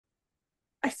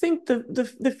I think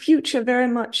the future very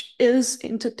much is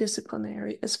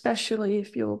interdisciplinary, especially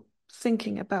if you're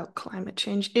thinking about climate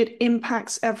change. It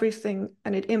impacts everything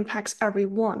and it impacts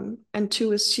everyone. And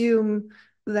to assume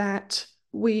that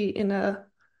we in a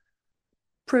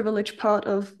privileged part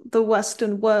of the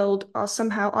Western world are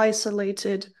somehow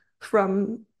isolated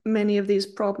from many of these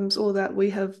problems, or that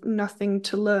we have nothing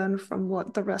to learn from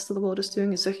what the rest of the world is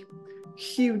doing, is a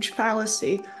huge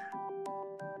fallacy.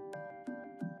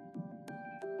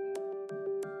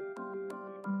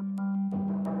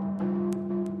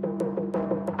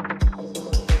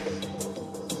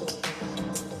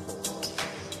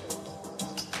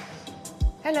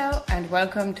 Hello and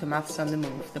welcome to Maths on the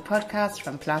Move, the podcast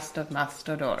from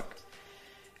plus.maths.org.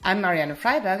 I'm Marianne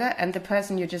Freiberger, and the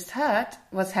person you just heard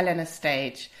was Helena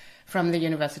Stage from the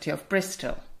University of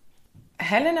Bristol.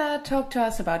 Helena talked to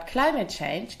us about climate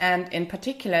change, and in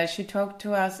particular she talked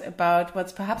to us about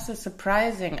what's perhaps a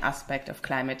surprising aspect of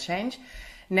climate change,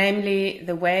 namely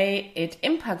the way it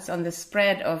impacts on the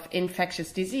spread of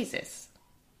infectious diseases.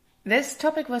 This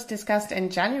topic was discussed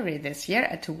in January this year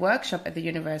at a workshop at the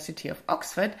University of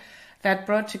Oxford that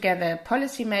brought together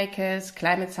policymakers,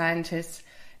 climate scientists,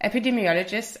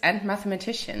 epidemiologists and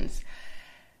mathematicians.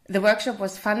 The workshop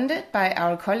was funded by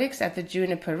our colleagues at the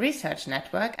JUNIPER Research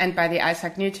Network and by the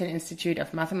Isaac Newton Institute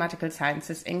of Mathematical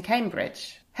Sciences in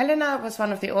Cambridge. Helena was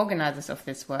one of the organisers of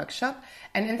this workshop,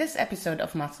 and in this episode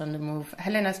of Maths on the Move,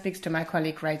 Helena speaks to my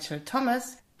colleague Rachel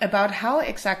Thomas about how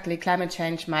exactly climate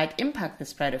change might impact the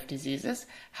spread of diseases,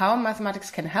 how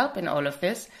mathematics can help in all of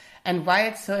this, and why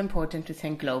it's so important to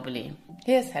think globally.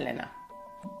 Here's Helena.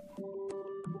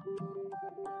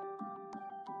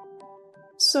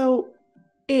 So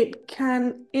it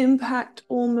can impact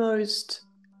almost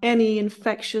any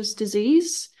infectious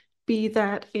disease, be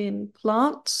that in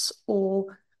plants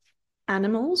or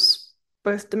animals,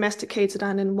 both domesticated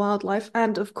and in wildlife,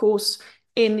 and of course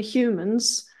in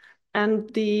humans.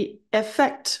 And the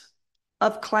effect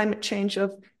of climate change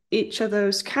of each of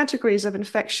those categories of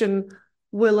infection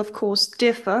will, of course,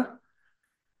 differ.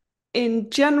 In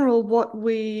general, what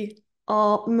we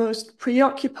are most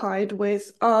preoccupied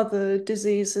with are the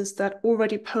diseases that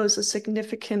already pose a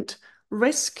significant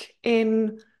risk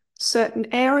in certain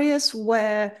areas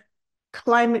where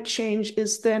climate change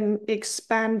is then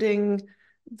expanding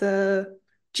the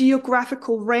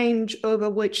geographical range over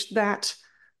which that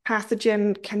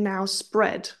pathogen can now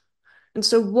spread. And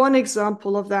so one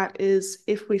example of that is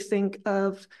if we think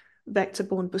of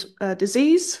vector-borne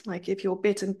disease, like if you're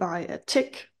bitten by a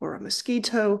tick or a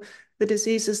mosquito, the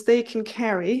diseases they can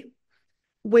carry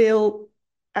will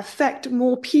affect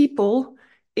more people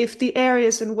if the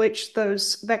areas in which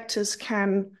those vectors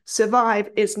can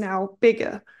survive is now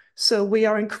bigger. So we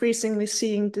are increasingly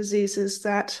seeing diseases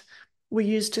that we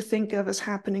used to think of as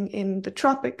happening in the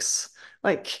tropics,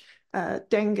 like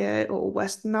dengue or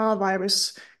West Nile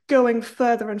virus, going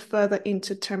further and further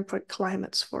into temperate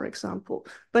climates, for example.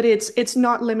 But it's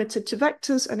not limited to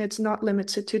vectors, and it's not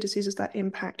limited to diseases that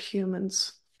impact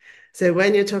humans. So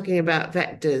when you're talking about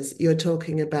vectors, you're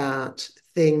talking about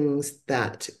things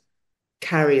that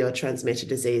carry or transmit a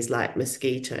disease like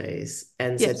mosquitoes.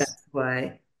 And so that's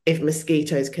why if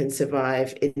mosquitoes can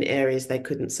survive in areas they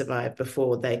couldn't survive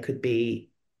before, they could be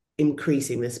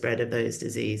increasing the spread of those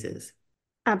diseases.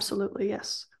 Absolutely,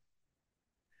 yes.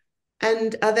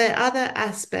 And are there other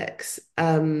aspects?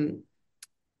 When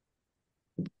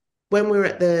we were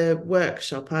at the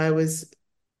workshop, I was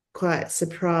quite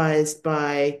surprised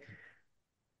by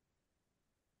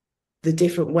the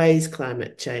different ways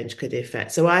climate change could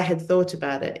affect. So I had thought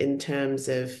about it in terms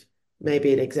of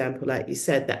maybe an example, like you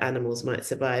said, that animals might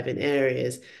survive in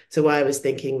areas. So I was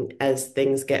thinking as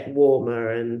things get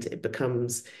warmer and it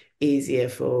becomes easier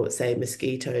for, say,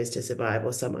 mosquitoes to survive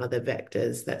or some other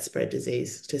vectors that spread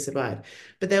disease to survive.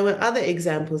 But there were other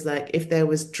examples, like if there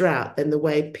was drought, then the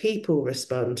way people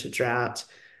respond to drought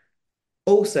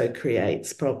also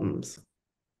creates problems.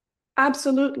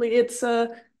 Absolutely. It's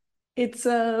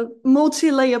a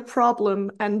multi-layer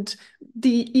problem, and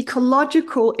the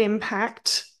ecological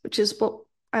impact, which is what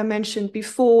I mentioned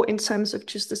before in terms of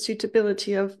just the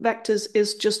suitability of vectors,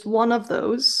 is just one of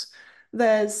those.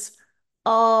 There's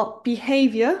our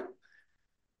behavior,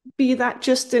 be that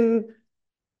just in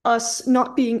us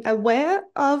not being aware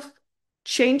of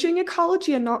changing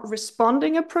ecology and not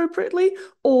responding appropriately,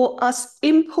 or us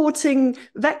importing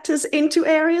vectors into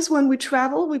areas when we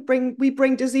travel. We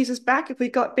bring diseases back if we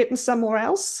got bitten somewhere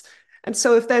else. And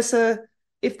so if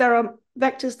there are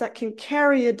vectors that can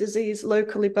carry a disease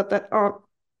locally but that aren't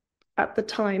at the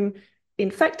time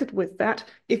infected with that,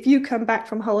 if you come back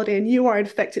from holiday and you are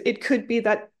infected, it could be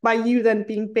that by you then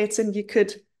being bitten, you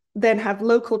could then have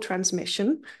local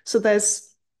transmission. So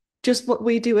there's just what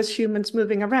we do as humans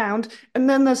moving around. And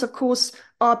then there's, of course,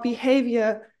 our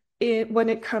behavior when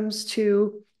it comes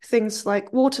to things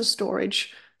like water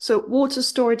storage. So water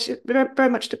storage very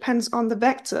much depends on the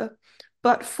vector.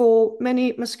 But for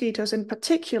many mosquitoes in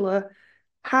particular,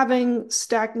 having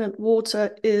stagnant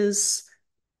water is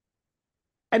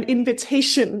an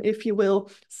invitation, if you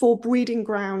will, for breeding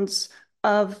grounds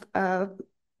of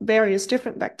various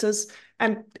different vectors.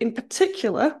 And in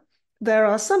particular, there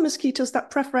are some mosquitoes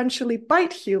that preferentially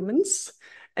bite humans.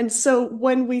 And so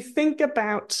when we think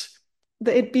about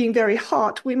it being very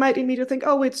hot, we might immediately think,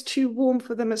 oh, it's too warm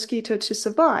for the mosquito to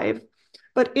survive.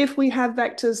 But if we have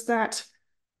vectors that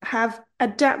have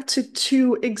adapted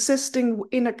to existing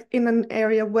in an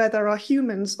area where there are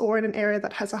humans or in an area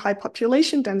that has a high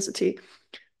population density,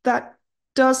 that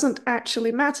doesn't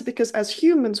actually matter, because as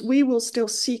humans, we will still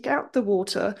seek out the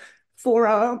water for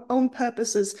our own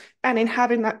purposes. And in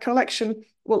having that collection,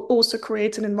 will also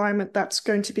create an environment that's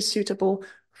going to be suitable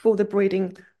for the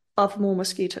breeding of more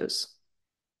mosquitoes.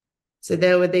 So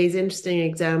there were these interesting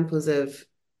examples of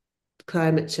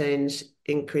climate change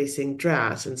increasing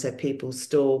drought, and so people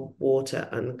store water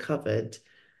uncovered.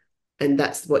 And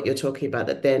that's what you're talking about,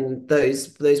 that then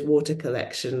those water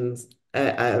collections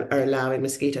are allowing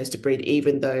mosquitoes to breed,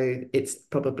 even though it's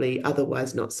probably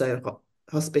otherwise not so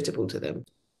hospitable to them.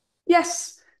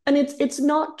 Yes, and it's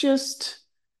not just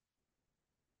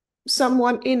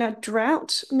someone in a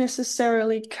drought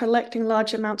necessarily collecting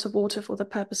large amounts of water for the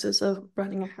purposes of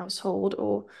running a household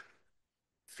or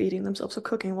feeding themselves or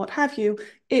cooking, what have you.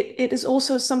 It is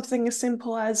also something as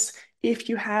simple as if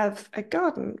you have a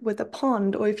garden with a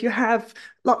pond, or if you have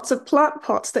lots of plant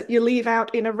pots that you leave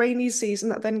out in a rainy season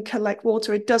that then collect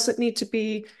water. It doesn't need to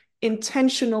be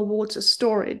intentional water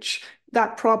storage.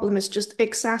 That problem is just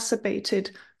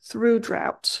exacerbated through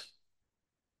drought.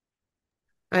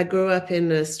 I grew up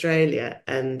in Australia,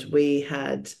 and we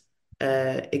had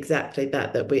exactly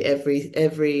that we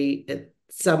every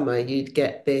summer you'd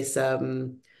get this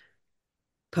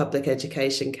public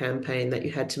education campaign that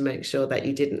you had to make sure that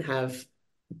you didn't have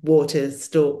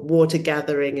water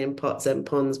gathering in pots and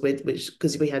ponds, with which,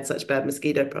 because we had such bad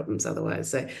mosquito problems otherwise.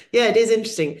 So yeah, it is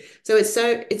interesting. So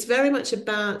it's very much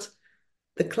about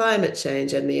the climate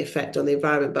change and the effect on the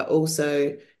environment, but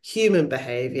also human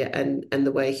behavior and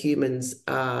the way humans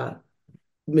are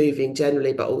moving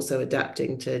generally, but also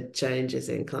adapting to changes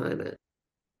in climate.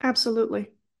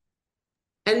 Absolutely.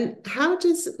 And how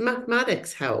does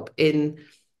mathematics help in,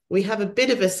 we have a bit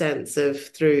of a sense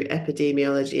of, through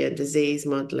epidemiology and disease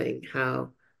modeling,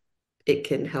 how it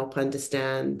can help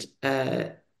understand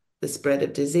the spread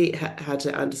of disease, how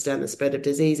to understand the spread of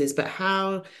diseases, but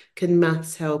how can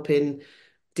maths help in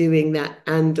doing that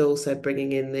and also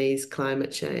bringing in these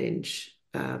climate change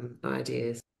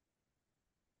ideas?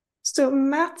 So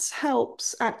maths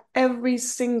helps at every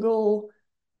single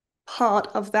part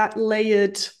of that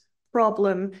layered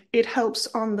problem. It helps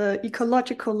on the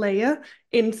ecological layer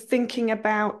in thinking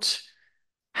about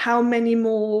how many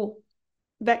more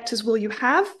vectors will you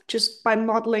have just by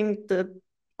modeling the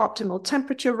optimal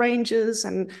temperature ranges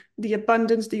and the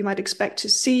abundance that you might expect to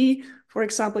see. For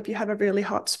example, if you have a really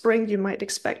hot spring, you might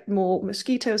expect more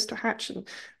mosquitoes to hatch, and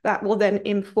that will then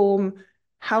inform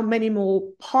how many more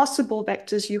possible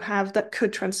vectors you have that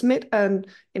could transmit an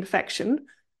infection.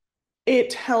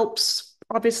 It helps,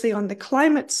 obviously, on the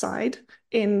climate side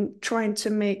in trying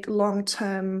to make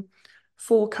long-term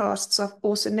forecasts of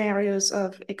or scenarios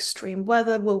of extreme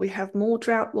weather. Will we have more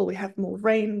drought? Will we have more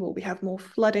rain? Will we have more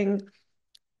flooding?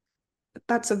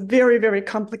 That's a very, very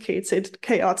complicated,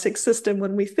 chaotic system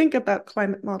when we think about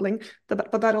climate modeling,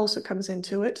 but that also comes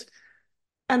into it.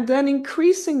 And then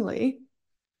increasingly,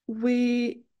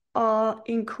 we are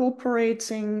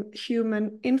incorporating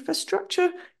human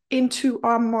infrastructure into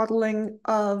our modeling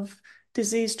of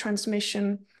disease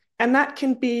transmission. And that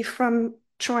can be from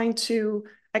trying to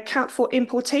account for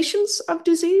importations of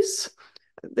disease.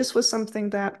 This was something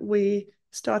that we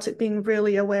started being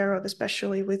really aware of,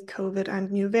 especially with COVID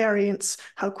and new variants,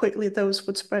 how quickly those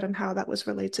would spread and how that was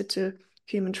related to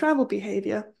human travel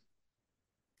behavior.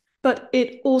 But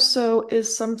it also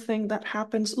is something that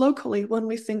happens locally when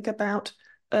we think about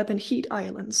urban heat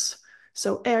islands.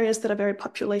 So areas that are very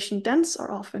population dense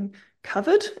are often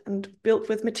covered and built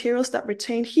with materials that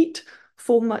retain heat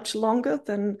for much longer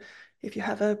than if you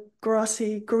have a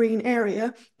grassy green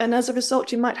area. And as a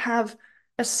result, you might have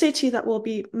a city that will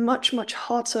be much, much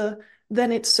hotter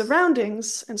than its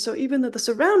surroundings. And so even though the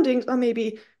surroundings are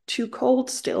maybe too cold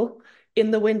still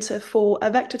in the winter for a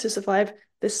vector to survive,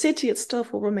 the city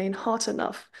itself will remain hot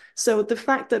enough. So the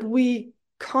fact that we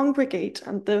congregate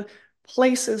and the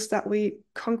places that we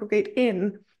congregate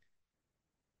in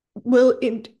will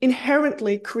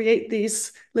inherently create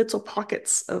these little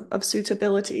pockets of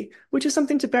suitability, which is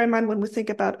something to bear in mind when we think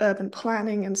about urban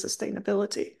planning and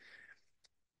sustainability.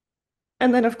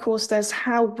 And then, of course, there's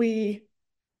how we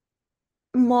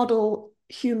model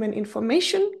human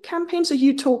information campaigns. So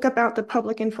you talk about the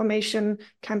public information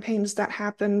campaigns that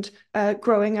happened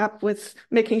growing up with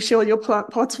making sure your plant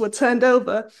pots were turned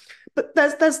over. But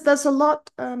there's a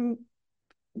lot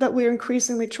that we're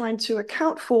increasingly trying to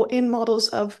account for in models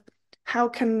of how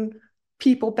can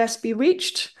people best be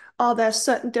reached? Are there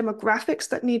certain demographics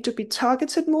that need to be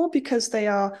targeted more because they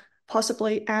are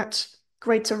possibly at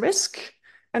greater risk?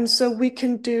 And so we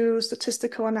can do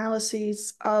statistical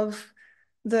analyses of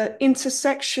the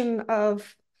intersection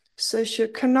of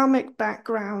socioeconomic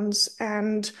backgrounds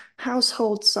and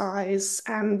household size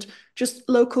and just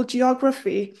local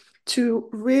geography to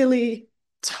really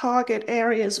target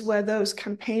areas where those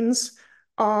campaigns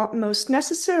are most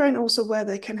necessary and also where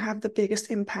they can have the biggest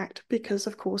impact because,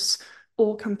 of course,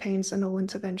 all campaigns and all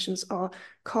interventions are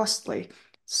costly.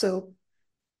 So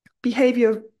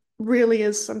behavior really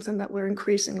is something that we're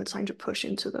increasingly trying to push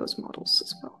into those models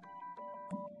as well.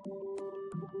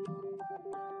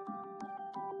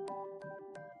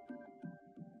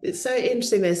 It's so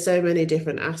interesting. There's so many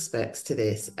different aspects to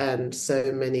this, and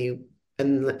so many,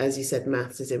 and as you said,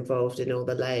 maths is involved in all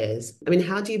the layers. I mean,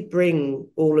 how do you bring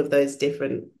all of those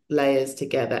different layers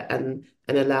together and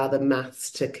allow the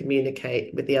maths to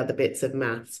communicate with the other bits of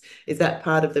maths? Is that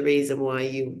part of the reason why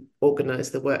you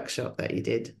organized the workshop that you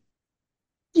did?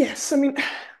 Yes, I mean,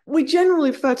 we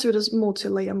generally refer to it as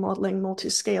multi-layer modeling,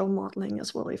 multi-scale modeling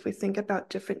as well, if we think about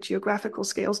different geographical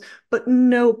scales, but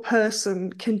no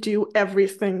person can do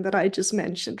everything that I just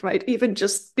mentioned, right? Even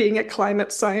just being a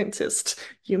climate scientist,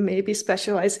 you may be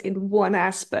specialized in one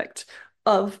aspect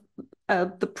of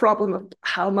the problem of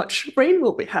how much rain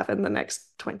will we have in the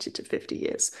next 20 to 50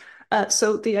 years.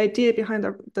 So the idea behind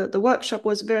the workshop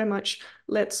was very much,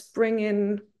 let's bring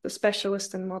in the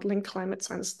specialists in modeling climate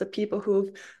science, the people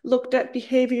who've looked at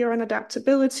behavior and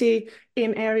adaptability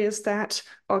in areas that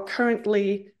are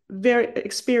currently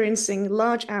experiencing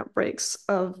large outbreaks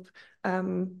of,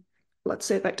 let's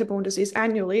say, vector-borne disease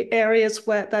annually, areas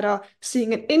that are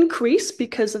seeing an increase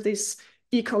because of this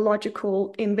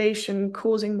ecological invasion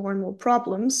causing more and more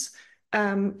problems,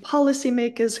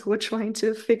 policymakers who are trying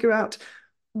to figure out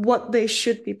what they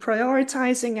should be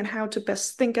prioritizing and how to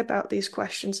best think about these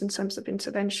questions in terms of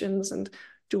interventions and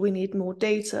do we need more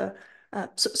data.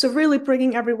 So really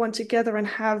bringing everyone together and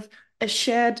have a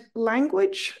shared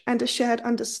language and a shared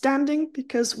understanding,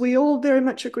 because we all very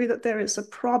much agree that there is a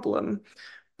problem,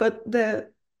 but the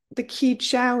key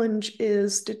challenge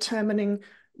is determining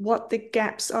what the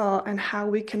gaps are and how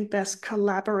we can best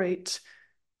collaborate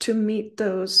to meet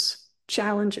those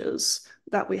challenges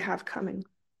that we have coming.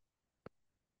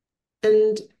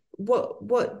 And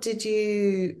what did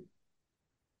you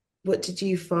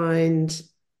find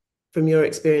from your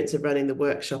experience of running the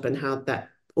workshop and how that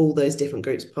all those different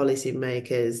groups,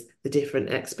 policymakers, the different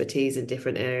expertise in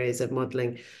different areas of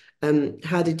modelling,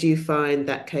 how did you find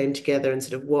that came together and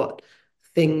sort of what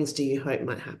things do you hope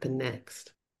might happen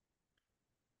next?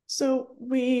 So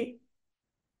we've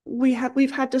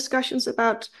had discussions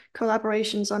about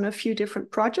collaborations on a few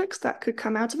different projects that could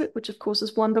come out of it, which of course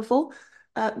is wonderful.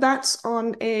 That's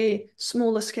on a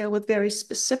smaller scale with very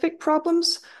specific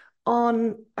problems.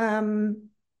 On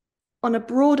a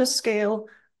broader scale,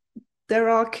 there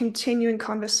are continuing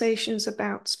conversations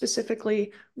about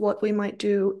specifically what we might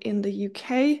do in the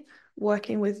UK,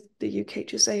 working with the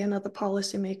UKHSA and other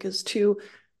policymakers to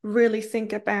really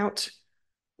think about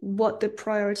what the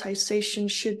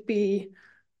prioritization should be.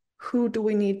 Who do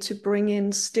we need to bring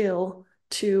in still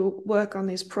to work on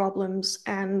these problems?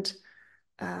 And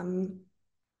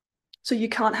so you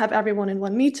can't have everyone in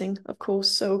one meeting, of course.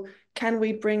 So can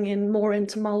we bring in more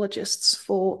entomologists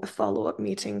for a follow-up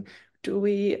meeting? Do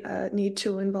we need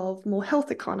to involve more health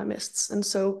economists? And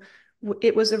so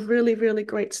it was a really, really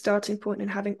great starting point in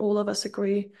having all of us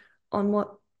agree on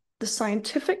what the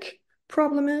scientific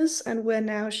problem is. And we're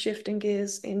now shifting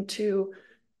gears into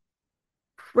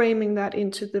framing that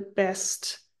into the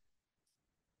best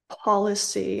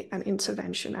policy and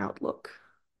intervention outlook.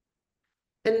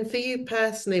 And for you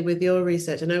personally, with your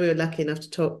research, I know we were lucky enough to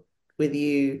talk with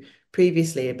you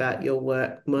previously about your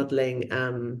work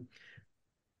modelling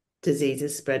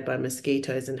diseases spread by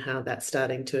mosquitoes and how that's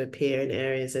starting to appear in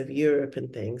areas of Europe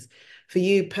and things. For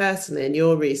you personally, in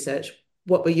your research,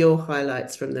 what were your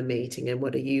highlights from the meeting and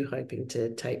what are you hoping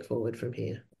to take forward from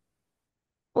here?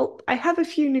 Well, I have a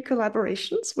few new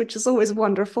collaborations, which is always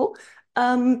wonderful.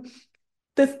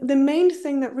 The main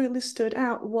thing that really stood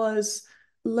out was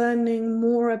learning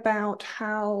more about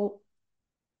how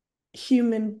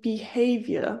human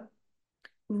behavior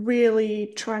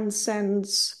really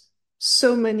transcends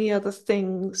so many other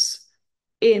things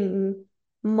in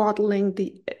modeling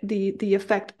the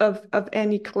effect of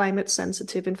any climate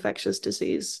sensitive infectious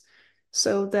disease.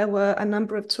 So there were a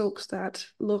number of talks that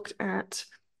looked at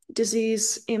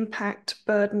disease impact,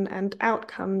 burden, and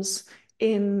outcomes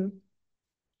in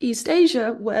East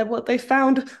Asia, where what they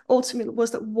found ultimately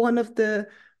was that one of the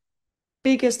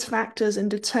biggest factors in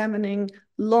determining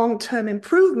long-term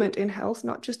improvement in health,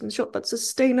 not just in short, but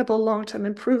sustainable long-term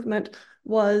improvement,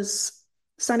 was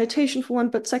sanitation for one,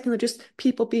 but secondly, just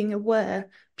people being aware,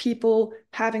 people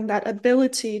having that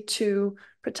ability to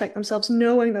protect themselves,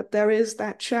 knowing that there is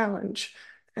that challenge.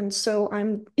 And so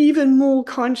I'm even more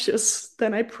conscious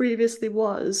than I previously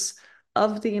was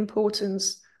of the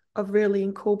importance of really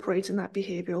incorporating that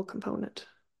behavioral component.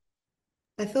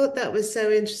 I thought that was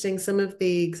so interesting. Some of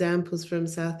the examples from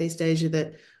Southeast Asia,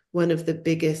 that one of the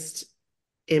biggest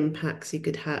impacts you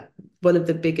could have, one of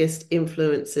the biggest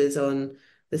influences on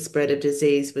the spread of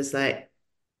disease was like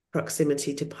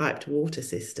proximity to piped water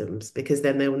systems, because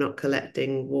then they were not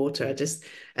collecting water. I just,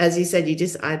 as you said,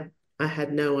 I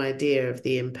had no idea of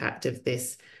the impact of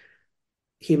this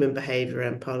human behavior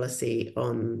and policy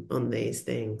on these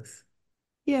things.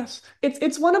 Yes,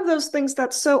 it's one of those things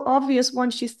that's so obvious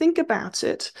once you think about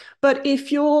it. But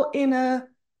if you're in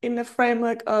a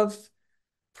framework of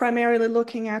primarily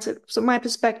looking at it, so my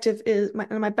perspective is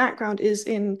my background is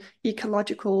in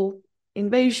ecological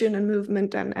invasion and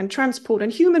movement and transport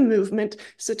and human movement.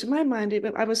 So to my mind,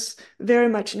 I was very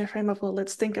much in a frame of, well,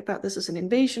 let's think about this as an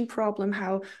invasion problem,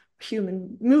 how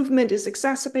human movement is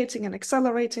exacerbating and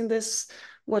accelerating this.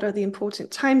 What are the important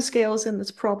timescales in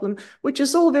this problem, which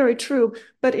is all very true,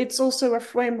 but it's also a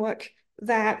framework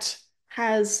that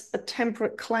has a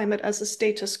temperate climate as a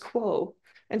status quo.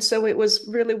 And so it was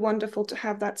really wonderful to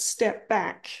have that step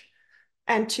back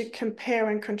and to compare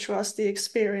and contrast the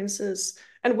experiences.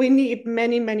 And we need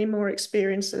many, many more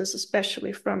experiences,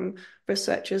 especially from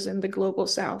researchers in the global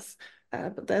south.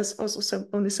 But there's also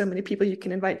only so many people you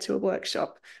can invite to a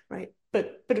workshop, right?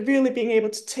 But really being able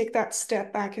to take that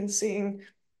step back and seeing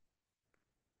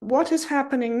what is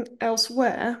happening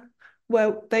elsewhere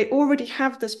where they already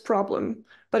have this problem,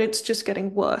 but it's just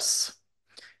getting worse.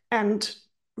 And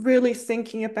really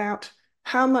thinking about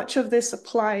how much of this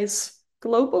applies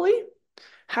globally,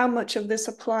 how much of this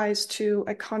applies to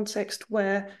a context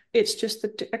where it's just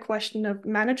a question of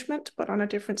management, but on a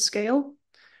different scale,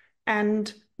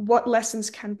 and what lessons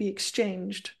can be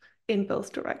exchanged in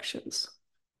both directions.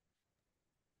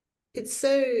 It's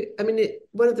so, I mean,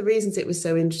 one of the reasons it was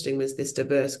so interesting was this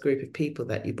diverse group of people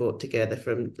that you brought together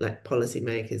from like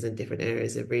policymakers and different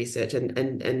areas of research,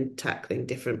 and tackling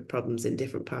different problems in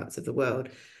different parts of the world.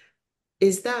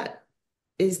 Is that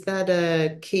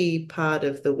a key part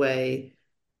of the way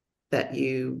that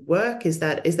you work? Is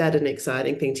that an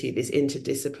exciting thing to you, this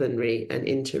interdisciplinary and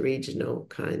interregional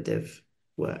kind of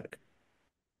work?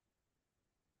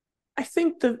 I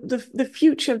think the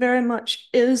future very much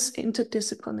is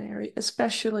interdisciplinary,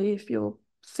 especially if you're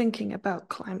thinking about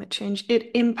climate change. It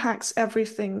impacts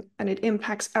everything and it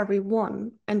impacts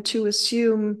everyone. And to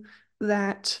assume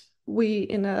that we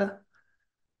in a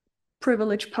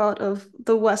privileged part of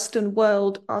the Western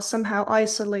world are somehow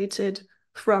isolated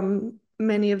from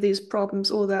many of these problems,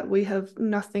 or that we have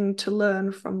nothing to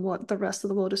learn from what the rest of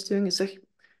the world is doing, is a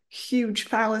huge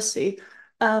fallacy.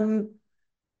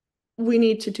 We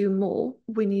need to do more.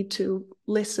 We need to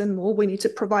listen more. We need to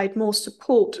provide more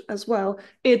support as well.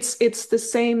 It's the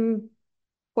same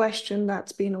question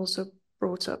that's been also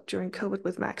brought up during COVID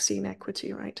with vaccine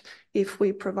equity, right? If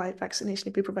we provide vaccination,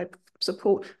 if we provide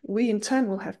support, we in turn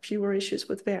will have fewer issues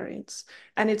with variants.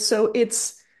 And it's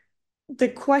the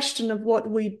question of what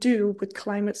we do with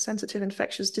climate sensitive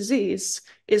infectious disease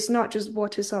is not just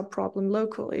what is our problem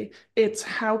locally, it's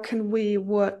how can we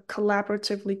work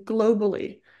collaboratively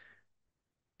globally,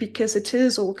 because it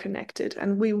is all connected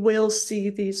and we will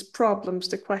see these problems.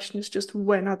 The question is just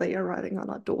when are they arriving on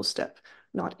our doorstep,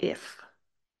 not if.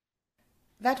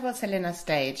 That was Helena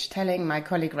Stage telling my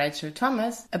colleague Rachel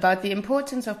Thomas about the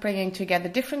importance of bringing together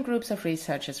different groups of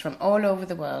researchers from all over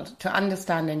the world to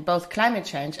understanding both climate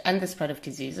change and the spread of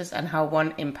diseases and how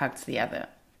one impacts the other.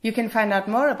 You can find out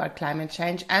more about climate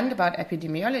change and about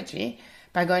epidemiology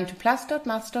by going to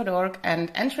plus.maths.org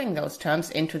and entering those terms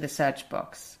into the search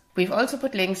box. We've also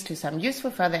put links to some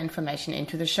useful further information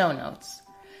into the show notes.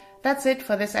 That's it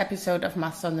for this episode of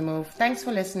Maths on the Move. Thanks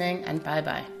for listening and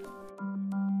bye-bye.